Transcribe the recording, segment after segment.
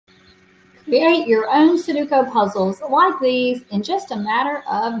Create your own Sudoku puzzles like these in just a matter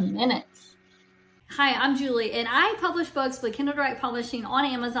of minutes. Hi, I'm Julie, and I publish books with Kindle Direct Publishing on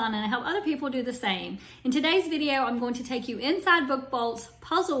Amazon, and I help other people do the same. In today's video, I'm going to take you inside BookBolt's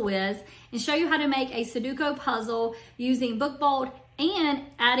Puzzle Whiz and show you how to make a Sudoku puzzle using BookBolt and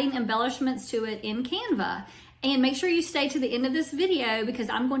adding embellishments to it in Canva. And make sure you stay to the end of this video because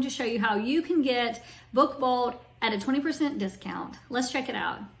I'm going to show you how you can get BookBolt at a 20% discount. Let's check it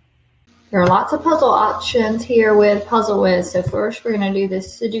out. There are lots of puzzle options here with Puzzle Whiz. So first we're going to do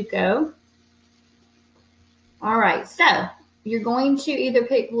this Sudoku. All right, so you're going to either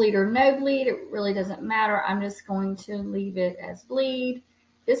pick bleed or no bleed. It really doesn't matter. I'm just going to leave it as bleed.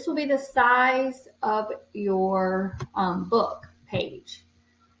 This will be the size of your book page.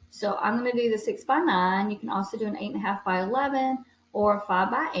 So I'm going to do the 6 by 9. You can also do an 8.5 by 11 or a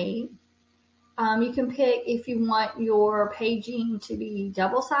 5 by 8. You can pick if you want your paging to be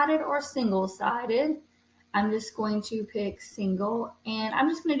double-sided or single-sided. I'm just going to pick single, and I'm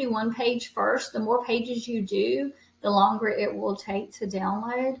just going to do one page first. The more pages you do, the longer it will take to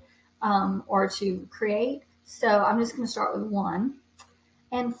download or to create. So I'm just going to start with one.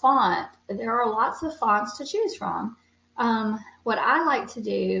 And font, there are lots of fonts to choose from. What I like to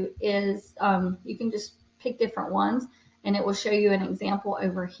do is you can just pick different ones, and it will show you an example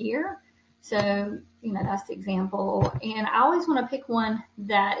over here. So, that's the example. And I always want to pick one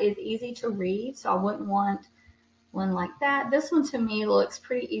that is easy to read. So I wouldn't want one like that. This one to me looks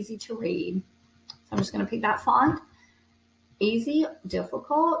pretty easy to read. So I'm just going to pick that font. Easy,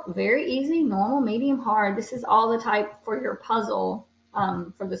 difficult, very easy, normal, medium, hard. This is all the type for your puzzle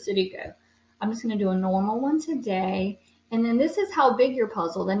for the Sudoku. I'm just going to do a normal one today. And then this is how big your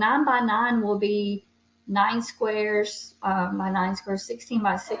puzzle. The 9 by 9 will be 9 squares by 9 squares, 16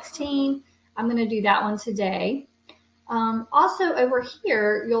 by 16. I'm going to do that one today. Also over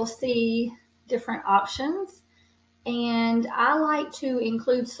here, you'll see different options. And I like to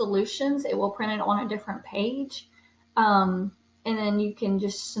include solutions. It will print it on a different page. And then you can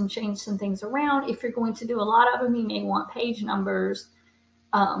just change some things around. If you're going to do a lot of them, you may want page numbers.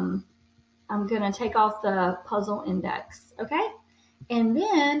 I'm going to take off the puzzle index. Okay. And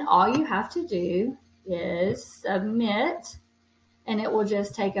then all you have to do is submit, and it will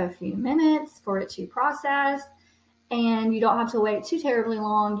just take a few minutes for it to process, and you don't have to wait too terribly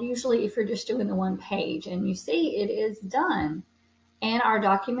long, usually if you're just doing the one page. And you see it is done, and our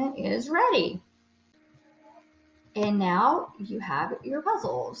document is ready. And now you have your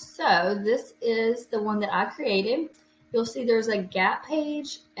puzzles. So this is the one that I created. You'll see there's a gap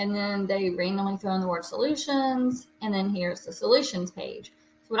page, and then they randomly throw in the word solutions, and then here's the solutions page.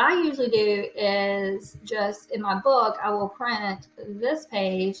 What I usually do is just in my book, I will print this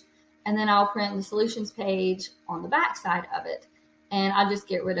page, and then I'll print the solutions page on the back side of it. And I just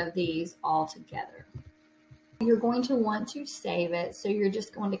get rid of these all together. You're going to want to save it. So you're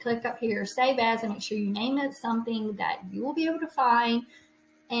just going to click up here, save as, and make sure you name it something that you will be able to find,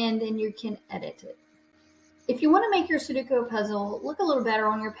 and then you can edit it. If you want to make your Sudoku puzzle look a little better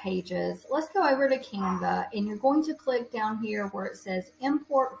on your pages, let's go over to Canva, and you're going to click down here where it says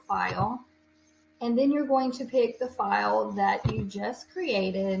import file, and then you're going to pick the file that you just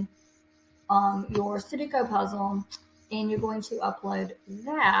created, your Sudoku puzzle, and you're going to upload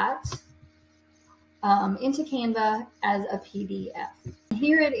that into Canva as a PDF.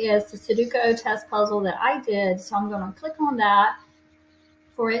 Here it is, the Sudoku test puzzle that I did, so I'm going to click on that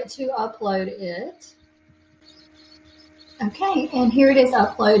for it to upload it. Okay, and here it is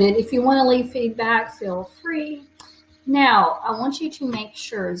uploaded. If you want to leave feedback, feel free. Now, I want you to make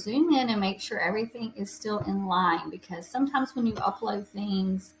sure, zoom in and make sure everything is still in line, because sometimes when you upload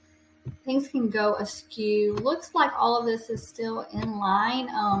things can go askew. Looks like all of this is still in line.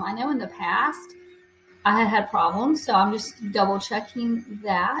 I know in the past I had problems, so I'm just double checking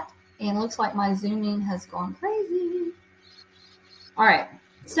that, and looks like my zooming has gone crazy. All right,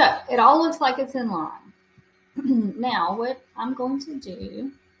 so it all looks like it's in line. Now, what I'm going to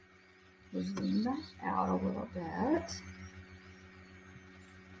do is zoom back out a little bit.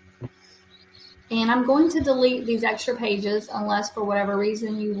 And I'm going to delete these extra pages unless for whatever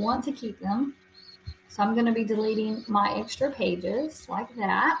reason you want to keep them. So I'm going to be deleting my extra pages like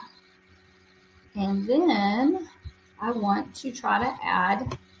that. And then I want to try to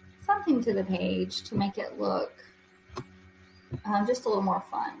add something to the page to make it look just a little more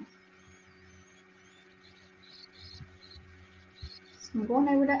fun. I'm going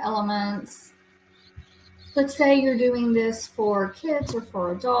over to elements. Let's say you're doing this for kids or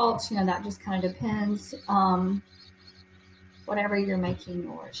for adults. That just kind of depends. Whatever you're making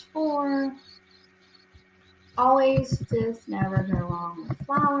yours for. Always just never go wrong with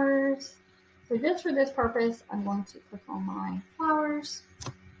flowers. So just for this purpose, I'm going to click on my flowers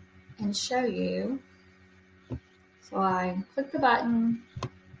and show you. So I click the button,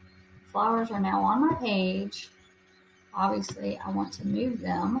 flowers are now on my page. Obviously, I want to move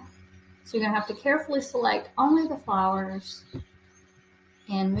them. So you're going to have to carefully select only the flowers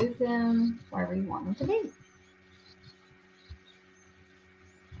and move them wherever you want them to be.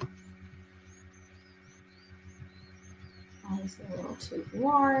 Obviously a little too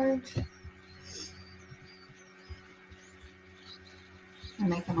large. And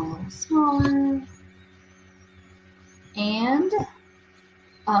make them a little smaller. And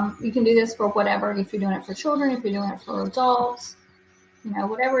you can do this for whatever, if you're doing it for children, if you're doing it for adults, you know,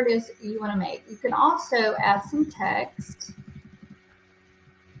 whatever it is you want to make. You can also add some text.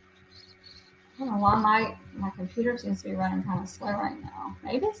 I don't know why my computer seems to be running kind of slow right now.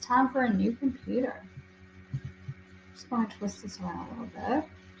 Maybe it's time for a new computer. Just going to twist this around a little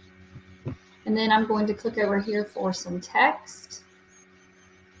bit. And then I'm going to click over here for some text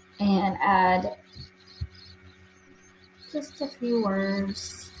and add just a few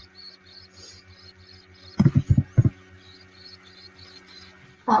words.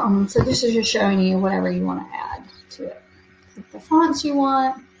 So this is just showing you whatever you want to add to it. Click the fonts you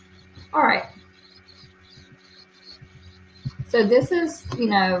want. All right. So this is, you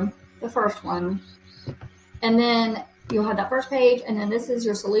know, the first one. And then you'll have that first page, and then this is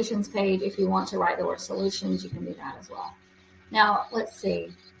your solutions page. If you want to write the word solutions, you can do that as well. Now, let's see.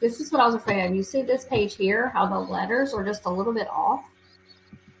 This is what I was afraid of. You see this page here, how the letters are just a little bit off?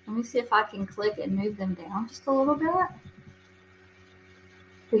 Let me see if I can click and move them down just a little bit.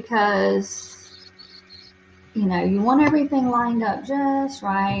 Because, you know, you want everything lined up just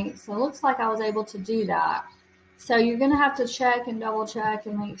right. So it looks like I was able to do that. So you're going to have to check and double check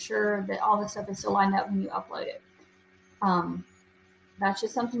and make sure that all this stuff is still lined up when you upload it. That's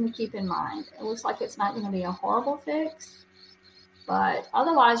just something to keep in mind. It looks like it's not going to be a horrible fix, but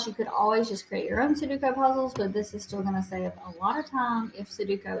otherwise you could always just create your own Sudoku puzzles, but this is still going to save a lot of time if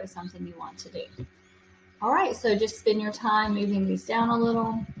Sudoku is something you want to do. All right, so just spend your time moving these down a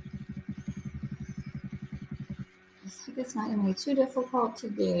little. I think it's not going to be too difficult to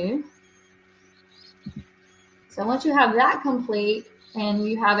do. So once you have that complete and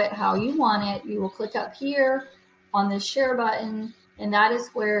you have it how you want it, you will click up here on this share button, and that is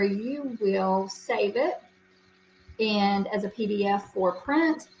where you will save it and as a PDF for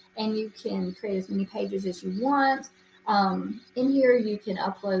print, and you can create as many pages as you want. In here, you can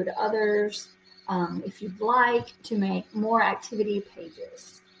upload others if you'd like to make more activity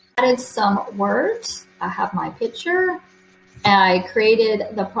pages. I added some words. I have my picture. I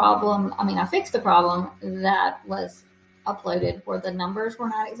created the problem, I fixed the problem that was uploaded where the numbers were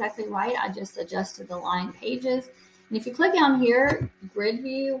not exactly right. I just adjusted the line pages. And if you click down here, grid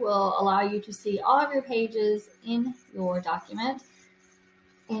view will allow you to see all of your pages in your document.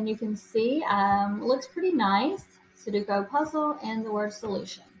 And you can see it looks pretty nice, Sudoku puzzle and the word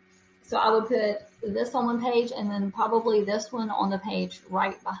solution. So I would put this on one page and then probably this one on the page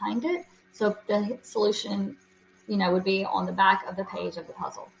right behind it. So the solution, you know, would be on the back of the page of the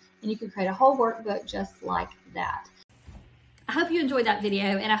puzzle. And you can create a whole workbook just like that. I hope you enjoyed that video,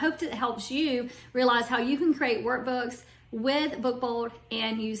 and I hope it helps you realize how you can create workbooks with BookBolt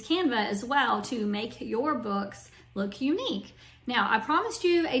and use Canva as well to make your books look unique. Now, I promised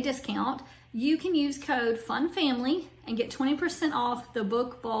you a discount. You can use code FUNFAMILY and get 20% off the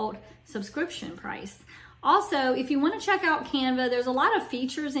BookBolt subscription price. Also, if you want to check out Canva, there's a lot of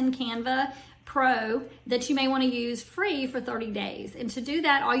features in Canva Pro that you may want to use free for 30 days. And to do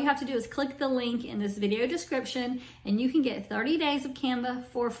that, all you have to do is click the link in this video description and you can get 30 days of Canva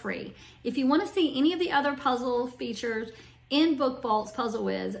for free. If you want to see any of the other puzzle features in BookBolt's Puzzle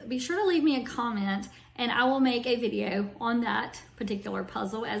Wiz, be sure to leave me a comment and I will make a video on that particular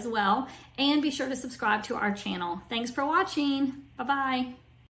puzzle as well. And be sure to subscribe to our channel. Thanks for watching. Bye-bye.